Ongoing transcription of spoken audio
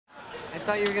I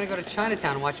thought you were gonna go to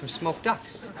Chinatown and watch them smoke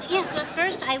ducks. Yes, but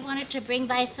first I wanted to bring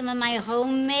by some of my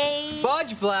homemade...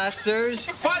 Fudge blasters!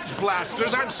 Fudge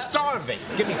blasters? I'm starving.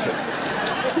 Give me 2.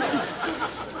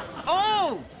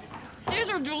 Oh, these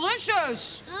are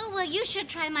delicious. Oh, well, you should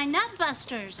try my nut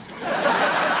busters.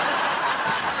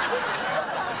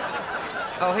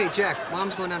 Oh, hey, Jack,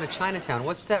 Mom's going down to Chinatown.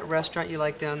 What's that restaurant you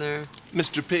like down there?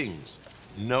 Mr. Ping's.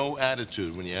 No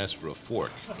attitude when you ask for a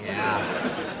fork. Yeah.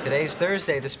 Today's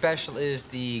Thursday. The special is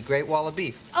the Great Wall of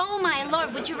Beef. Oh, my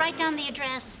Lord, would you write down the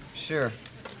address? Sure.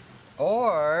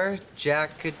 Or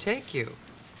Jack could take you.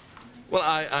 Well,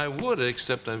 I would,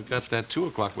 except I've got that 2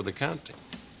 o'clock with accounting.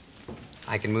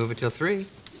 I can move it till 3.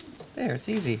 There, it's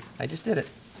easy. I just did it.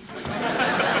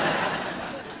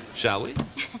 Shall we?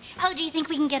 Oh, do you think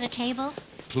we can get a table?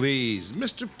 Please,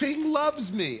 Mr. Ping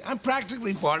loves me. I'm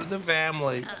practically part of the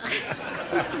family.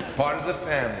 Part of the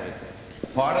family.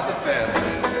 Part of the family.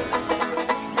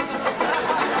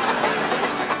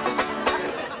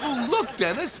 Oh, look,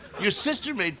 Dennis. Your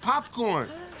sister made popcorn.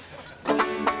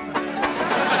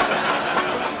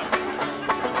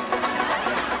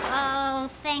 Oh,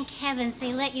 thank heavens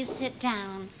they let you sit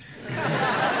down.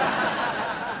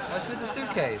 What's with the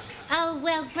suitcase? Oh,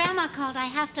 well, Grandma called. I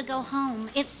have to go home.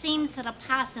 It seems that a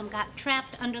possum got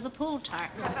trapped under the pool tarp.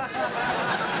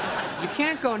 You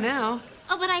can't go now.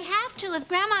 Oh, but I have to. If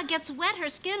Grandma gets wet, her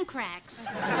skin cracks.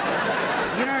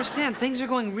 You don't understand. Things are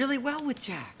going really well with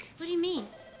Jack. What do you mean?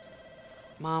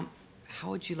 Mom, how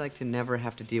would you like to never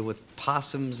have to deal with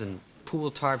possums and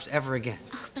pool tarps ever again?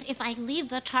 Oh, but if I leave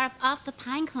the tarp off, the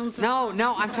pine cones... No,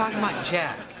 I'm talking about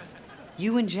Jack.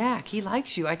 You and Jack. He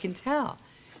likes you, I can tell.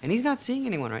 And he's not seeing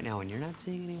anyone right now, and you're not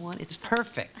seeing anyone. It's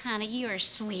perfect. Honey, you're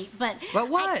sweet, but... But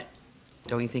what?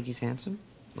 Don't you think he's handsome?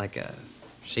 Like a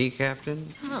sea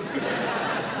captain? Oh.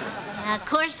 Yeah, of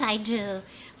course I do.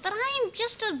 But I'm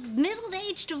just a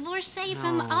middle-aged divorcee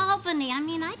from Albany. I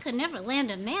mean, I could never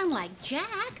land a man like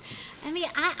Jack. I mean,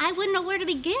 I wouldn't know where to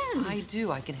begin. I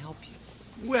do. I can help you.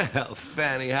 Well,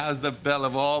 Fanny, how's the Belle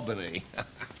of Albany?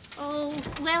 Oh,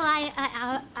 well,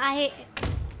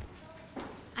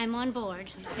 I'm on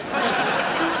board.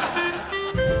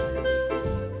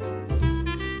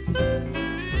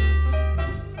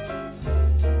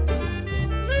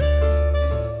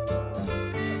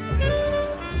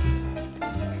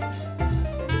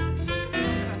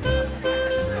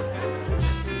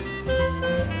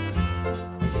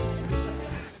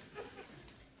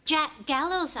 Jack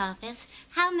Gallo's office.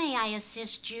 How may I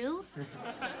assist you?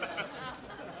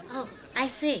 Oh, I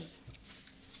see.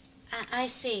 I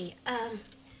see.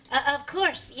 Of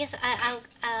course, yes, I'll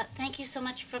thank you so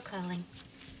much for calling.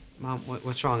 Mom,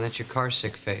 what's wrong? That's your car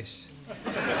sick face.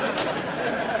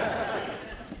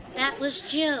 That was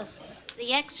Jill,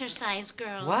 the exercise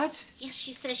girl. What? Yes,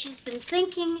 she says she's been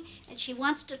thinking and she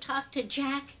wants to talk to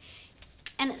Jack,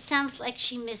 and it sounds like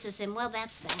she misses him. Well,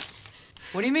 that's that.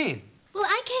 What do you mean? Well,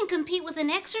 I can't compete with an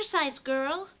exercise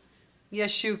girl.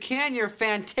 Yes, you can. You're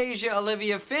Fantasia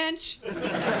Olivia Finch.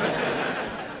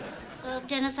 Well,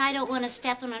 Dennis, I don't want to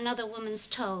step on another woman's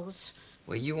toes.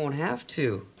 Well, you won't have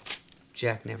to.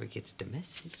 Jack never gets the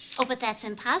message. Oh, but that's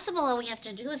impossible. All we have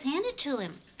to do is hand it to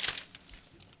him.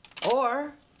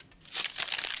 Or...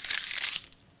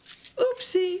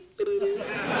 oopsie.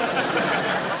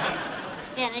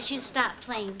 Dennis, you stop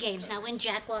playing games. Now, when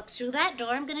Jack walks through that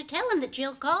door, I'm going to tell him that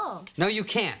Jill called. No, you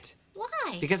can't.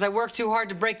 Why? Because I work too hard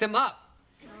to break them up.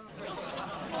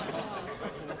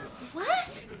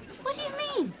 What? What do you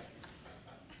mean?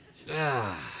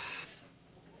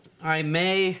 I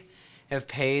may have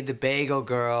paid the bagel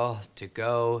girl to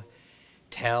go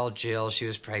tell Jill she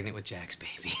was pregnant with Jack's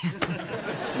baby.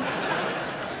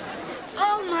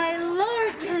 Oh, my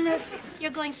Lord, Dennis.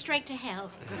 You're going straight to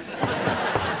hell.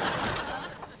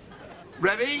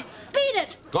 Ready? Beat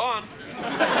it. Go on.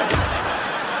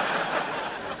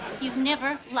 You've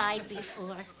never lied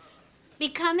before.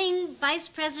 Becoming vice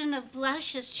president of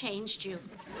Blush has changed you.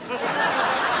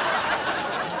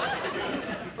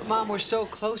 But, Mom, we're so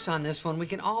close on this one. We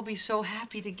can all be so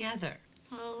happy together.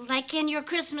 Oh, like in your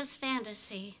Christmas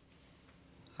fantasy.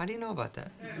 How do you know about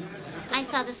that? I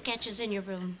saw the sketches in your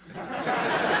room.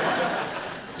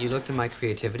 You looked in my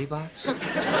creativity box?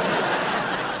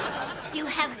 You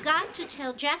have got to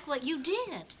tell Jack what you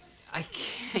did. I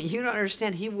can't. You don't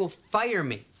understand. He will fire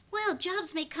me. Well,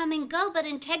 jobs may come and go, but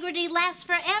integrity lasts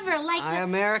forever, like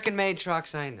American-made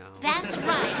trucks, I know. That's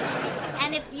right.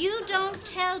 And if you don't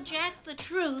tell Jack the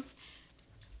truth,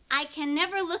 I can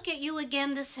never look at you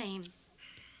again the same.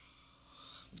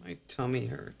 My tummy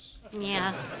hurts.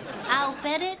 Yeah, I'll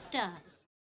bet it does.